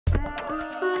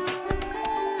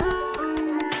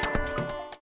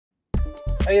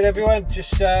Hey everyone,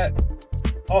 just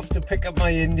off to pick up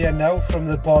my Indian now from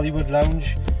the Bollywood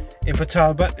Lounge in Port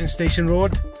Talbot in Station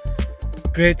Road.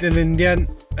 Great little Indian.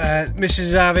 Mrs.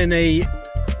 is having a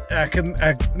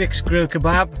mixed grill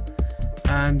kebab,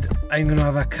 and I'm going to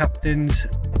have a captain's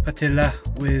patilla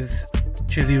with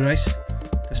chilli rice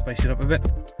to spice it up a bit.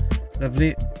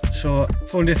 Lovely. So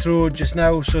phoned it through just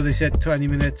now, so they said 20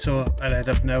 minutes, so I'll head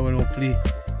up now and hopefully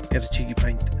get a cheeky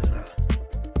pint as well.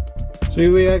 So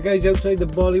here we are guys, outside the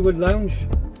Bollywood Lounge,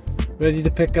 ready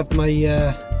to pick up my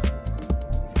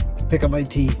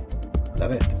tea.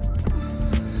 Love it.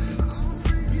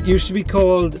 Used to be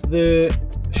called the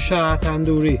Shah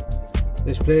Tandoori,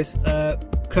 this place.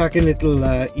 Cracking little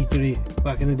eatery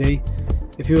back in the day.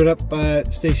 If you were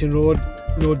up Station Road,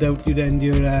 no doubt you'd end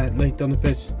your night on the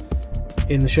piss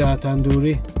in the Shah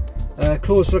Tandoori.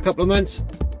 Closed for a couple of months,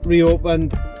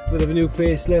 reopened with a new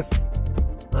facelift,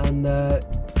 and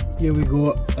here we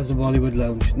go as a Bollywood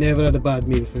Lounge. Never had a bad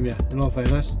meal from you, in all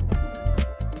fairness.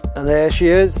 And there she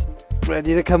is,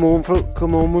 ready to come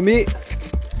home with me.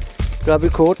 Grab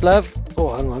your coat, love.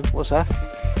 Oh, hang on, what's that?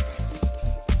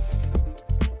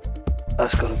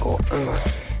 That's gotta go. Hang on.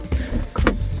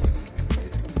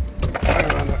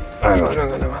 Hang on.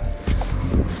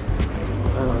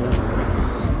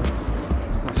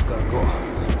 That's gotta go.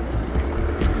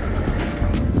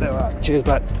 There we are. Cheers,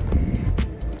 bud.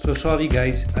 So sorry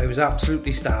guys, I was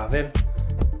absolutely starving,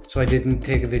 so I didn't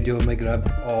take a video of my grub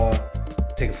or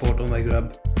take a photo of my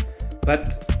grub.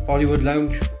 But Bollywood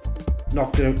Lounge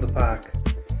knocked it out of the park.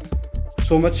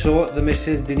 So much so, the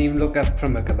missus didn't even look up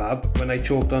from a kebab when I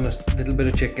choked on a little bit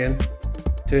of chicken,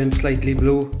 turned slightly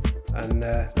blue, and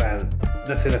well,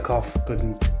 nothing a cough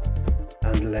couldn't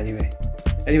handle anyway.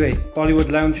 Anyway, Bollywood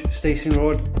Lounge, Station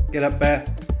Road, get up there,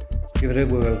 give it a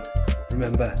whirl.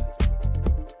 Remember,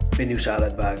 bin new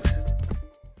salad bags.